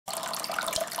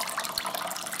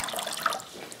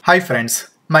Hi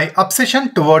friends, my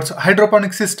obsession towards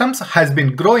hydroponic systems has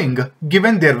been growing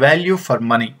given their value for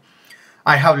money.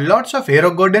 I have lots of aero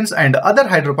gardens and other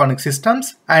hydroponic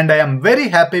systems and I am very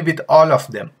happy with all of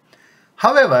them.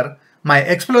 However, my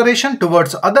exploration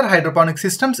towards other hydroponic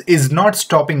systems is not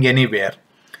stopping anywhere.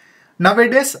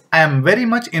 Nowadays, I am very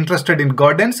much interested in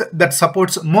gardens that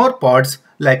supports more pods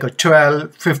like a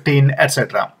 12, 15,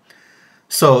 etc.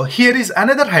 So here is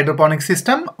another hydroponic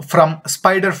system from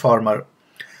Spider Farmer.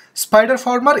 Spider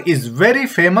Farmer is very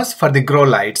famous for the grow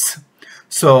lights.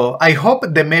 So I hope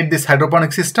they made this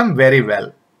hydroponic system very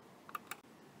well.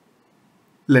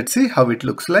 Let's see how it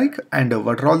looks like and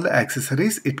what are all the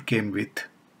accessories it came with.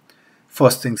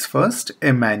 First things first,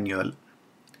 a manual.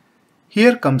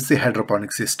 Here comes the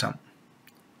hydroponic system.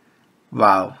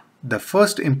 Wow, the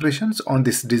first impressions on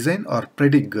this design are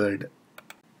pretty good.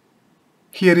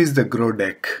 Here is the grow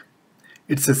deck.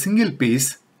 It's a single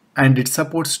piece and it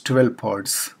supports 12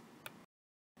 pods.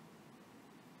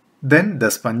 Then the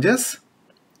sponges,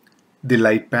 the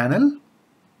light panel,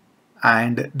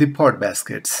 and the pod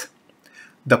baskets.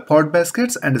 The pod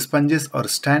baskets and sponges are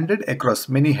standard across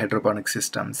many hydroponic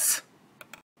systems.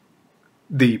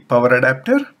 The power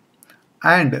adapter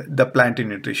and the plant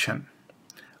nutrition.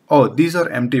 Oh, these are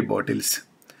empty bottles.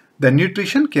 The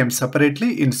nutrition came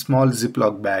separately in small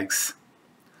Ziploc bags.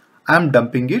 I am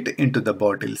dumping it into the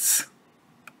bottles.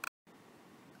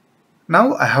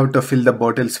 Now I have to fill the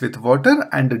bottles with water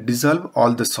and dissolve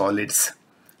all the solids.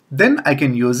 Then I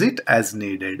can use it as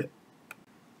needed.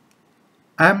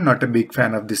 I am not a big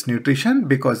fan of this nutrition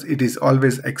because it is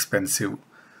always expensive.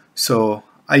 So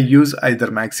I use either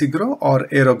MaxiGrow or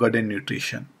AeroGarden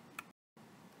nutrition.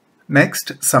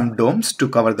 Next, some domes to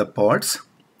cover the pods.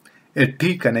 A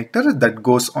T connector that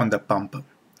goes on the pump.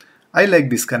 I like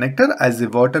this connector as the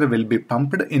water will be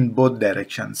pumped in both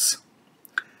directions.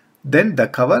 Then the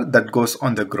cover that goes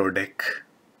on the grow deck.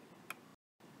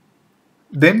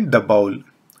 Then the bowl.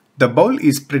 The bowl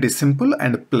is pretty simple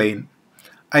and plain.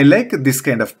 I like this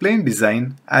kind of plain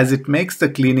design as it makes the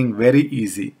cleaning very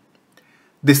easy.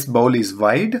 This bowl is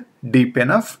wide, deep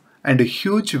enough and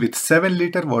huge with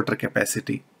 7-liter water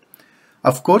capacity.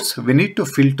 Of course, we need to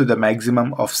fill to the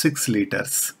maximum of 6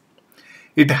 liters.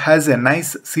 It has a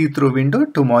nice see-through window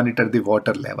to monitor the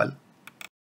water level.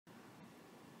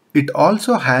 It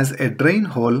also has a drain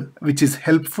hole which is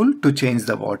helpful to change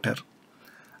the water.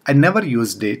 I never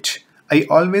used it. I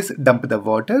always dump the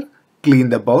water,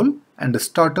 clean the bowl and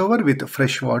start over with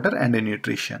fresh water and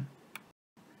nutrition.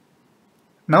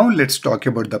 Now let's talk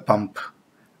about the pump.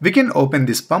 We can open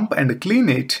this pump and clean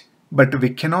it, but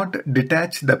we cannot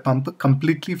detach the pump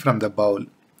completely from the bowl.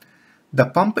 The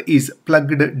pump is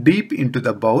plugged deep into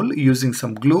the bowl using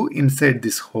some glue inside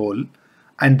this hole,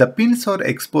 and the pins are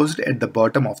exposed at the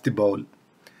bottom of the bowl.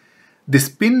 This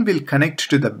pin will connect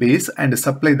to the base and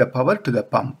supply the power to the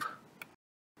pump.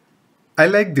 I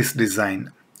like this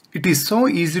design. It is so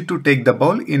easy to take the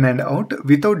bowl in and out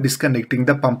without disconnecting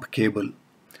the pump cable.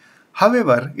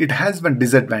 However, it has one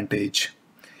disadvantage.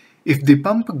 If the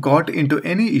pump got into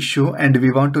any issue and we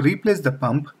want to replace the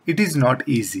pump, it is not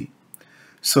easy.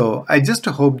 So I just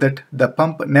hope that the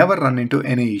pump never run into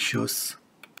any issues.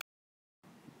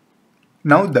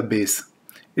 Now the base.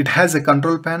 It has a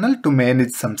control panel to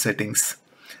manage some settings.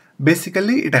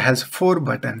 Basically it has 4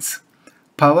 buttons.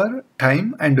 Power,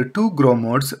 time and 2 grow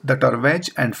modes that are veg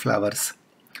and flowers.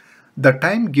 The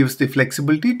time gives the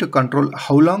flexibility to control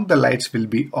how long the lights will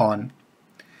be on.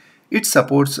 It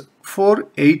supports 4,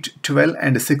 8, 12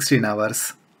 and 16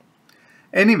 hours.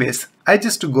 Anyways, I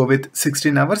just go with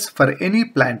 16 hours for any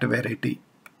plant variety.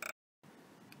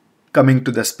 Coming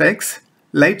to the specs,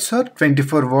 lights are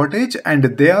 24 wattage and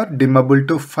they are dimmable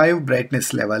to 5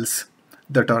 brightness levels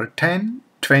that are 10,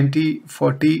 20,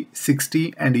 40,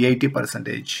 60 and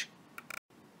 80%.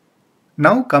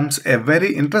 Now comes a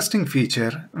very interesting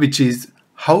feature which is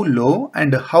how low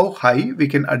and how high we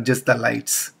can adjust the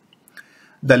lights.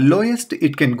 The lowest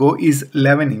it can go is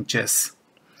 11 inches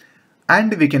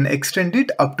and we can extend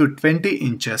it up to 20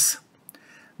 inches.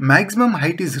 Maximum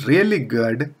height is really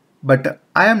good, but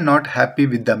I am not happy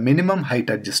with the minimum height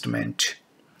adjustment.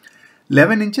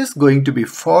 11 inches going to be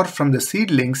far from the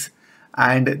seedlings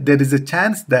and there is a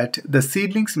chance that the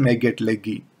seedlings may get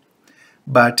leggy.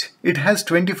 But it has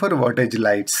 24 wattage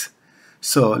lights.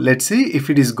 So let's see if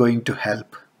it is going to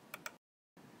help.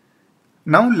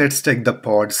 Now let's check the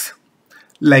pods.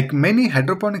 Like many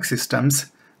hydroponic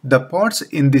systems, the pods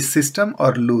in this system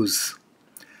are loose.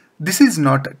 This is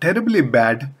not terribly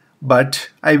bad, but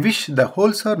I wish the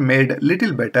holes are made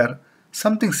little better,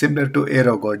 something similar to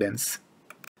aero gardens.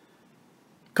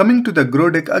 Coming to the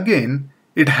grow deck again,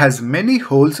 it has many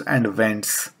holes and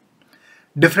vents.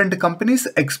 Different companies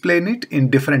explain it in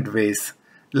different ways,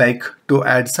 like to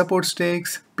add support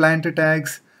stakes, plant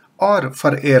tags, or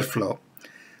for airflow.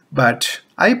 But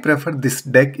I prefer this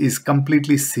deck is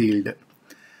completely sealed.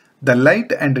 The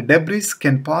light and debris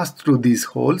can pass through these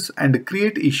holes and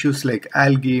create issues like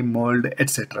algae, mold,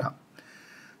 etc.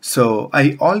 So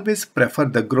I always prefer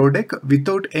the grow deck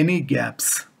without any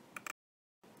gaps.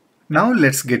 Now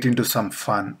let's get into some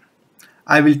fun.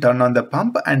 I will turn on the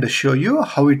pump and show you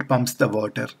how it pumps the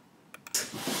water.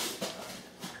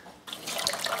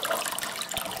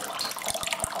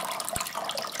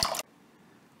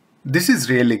 This is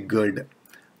really good.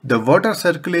 The water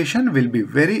circulation will be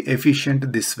very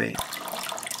efficient this way.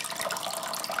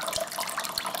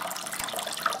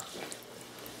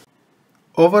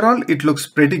 Overall, it looks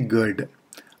pretty good.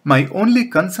 My only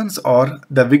concerns are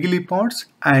the wiggly pots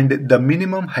and the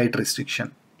minimum height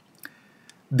restriction.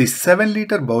 The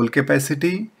 7-liter bowl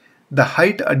capacity, the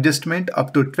height adjustment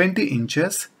up to 20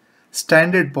 inches,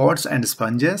 standard pots and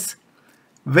sponges,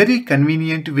 very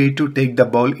convenient way to take the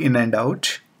bowl in and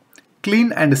out,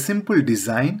 clean and simple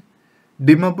design,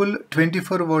 dimmable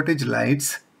 24 voltage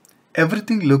lights,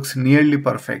 everything looks nearly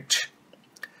perfect.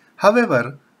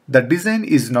 However, the design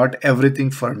is not everything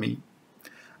for me.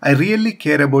 I really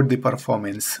care about the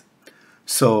performance.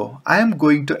 So I am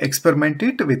going to experiment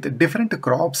it with different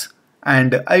crops,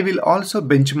 and I will also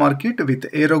benchmark it with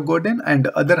AeroGarden and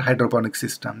other hydroponic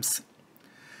systems.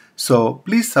 So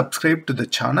please subscribe to the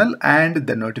channel and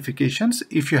the notifications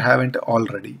if you haven't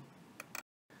already.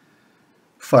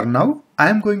 For now, I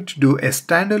am going to do a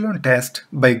standalone test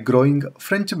by growing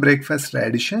French breakfast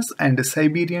radishes and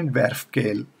Siberian dwarf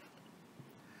kale.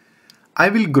 I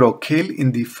will grow kale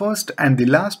in the first and the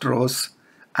last rows,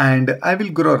 and I will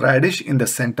grow radish in the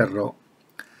center row.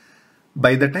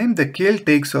 By the time the kale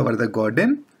takes over the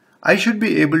garden, I should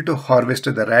be able to harvest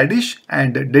the radish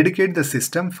and dedicate the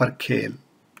system for kale.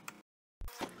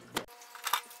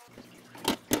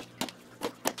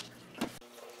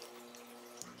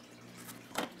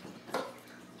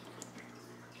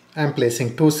 I am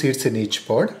placing 2 seeds in each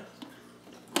pod.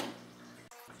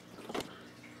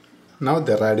 Now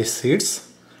the radish seeds.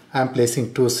 I am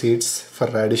placing 2 seeds for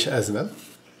radish as well.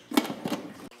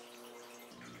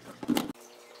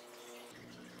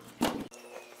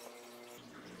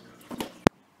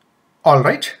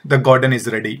 Alright, the garden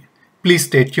is ready. Please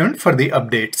stay tuned for the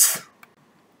updates.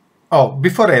 Oh,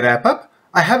 before I wrap up,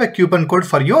 I have a coupon code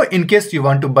for you in case you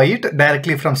want to buy it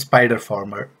directly from Spider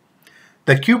Farmer.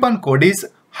 The coupon code is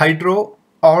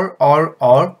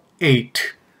HYDRORR8.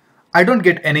 I don't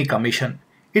get any commission.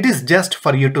 It is just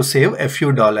for you to save a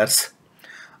few dollars.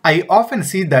 I often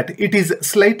see that it is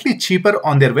slightly cheaper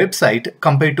on their website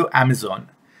compared to Amazon.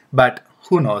 But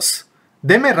who knows?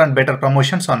 They may run better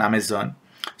promotions on Amazon.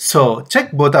 So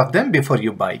check both of them before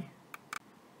you buy.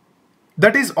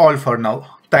 That is all for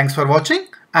now. Thanks for watching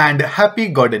and happy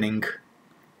gardening.